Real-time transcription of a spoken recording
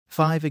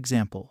5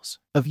 examples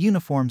of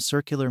uniform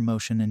circular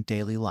motion in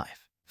daily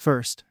life.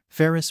 First,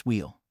 Ferris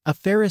wheel. A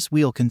Ferris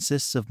wheel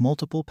consists of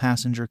multiple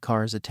passenger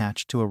cars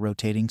attached to a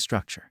rotating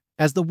structure.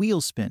 As the wheel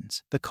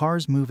spins, the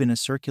cars move in a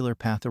circular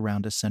path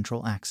around a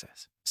central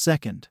axis.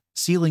 Second,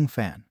 ceiling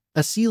fan.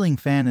 A ceiling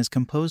fan is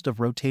composed of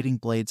rotating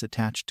blades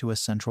attached to a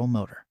central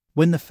motor.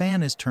 When the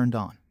fan is turned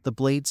on, the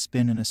blades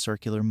spin in a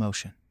circular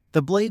motion.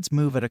 The blades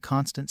move at a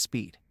constant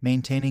speed,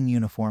 maintaining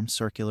uniform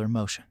circular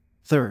motion.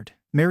 Third,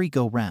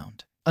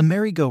 merry-go-round. A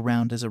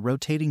merry-go-round is a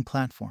rotating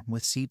platform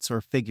with seats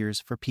or figures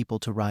for people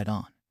to ride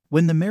on.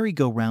 When the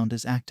merry-go-round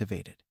is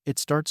activated, it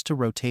starts to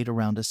rotate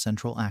around a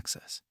central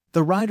axis.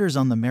 The riders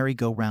on the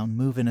merry-go-round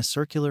move in a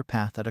circular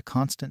path at a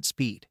constant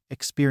speed,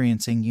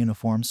 experiencing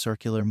uniform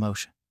circular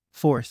motion.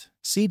 Fourth,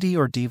 CD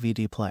or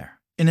DVD player.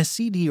 In a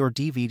CD or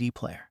DVD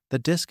player, the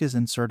disc is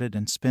inserted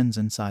and spins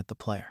inside the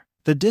player.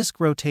 The disc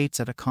rotates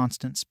at a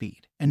constant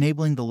speed,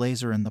 enabling the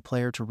laser in the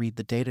player to read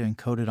the data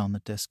encoded on the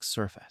disc's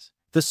surface.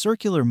 The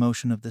circular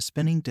motion of the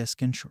spinning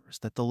disc ensures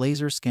that the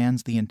laser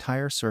scans the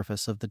entire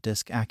surface of the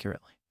disc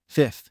accurately.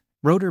 Fifth,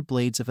 rotor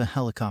blades of a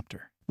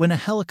helicopter. When a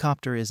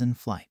helicopter is in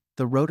flight,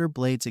 the rotor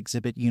blades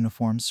exhibit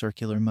uniform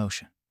circular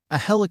motion. A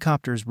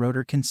helicopter's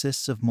rotor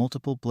consists of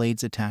multiple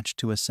blades attached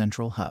to a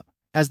central hub.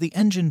 As the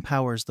engine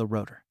powers the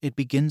rotor, it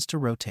begins to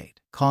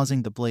rotate,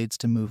 causing the blades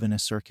to move in a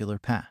circular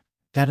path.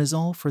 That is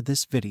all for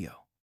this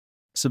video.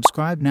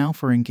 Subscribe now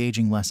for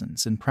engaging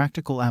lessons and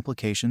practical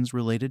applications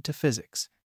related to physics.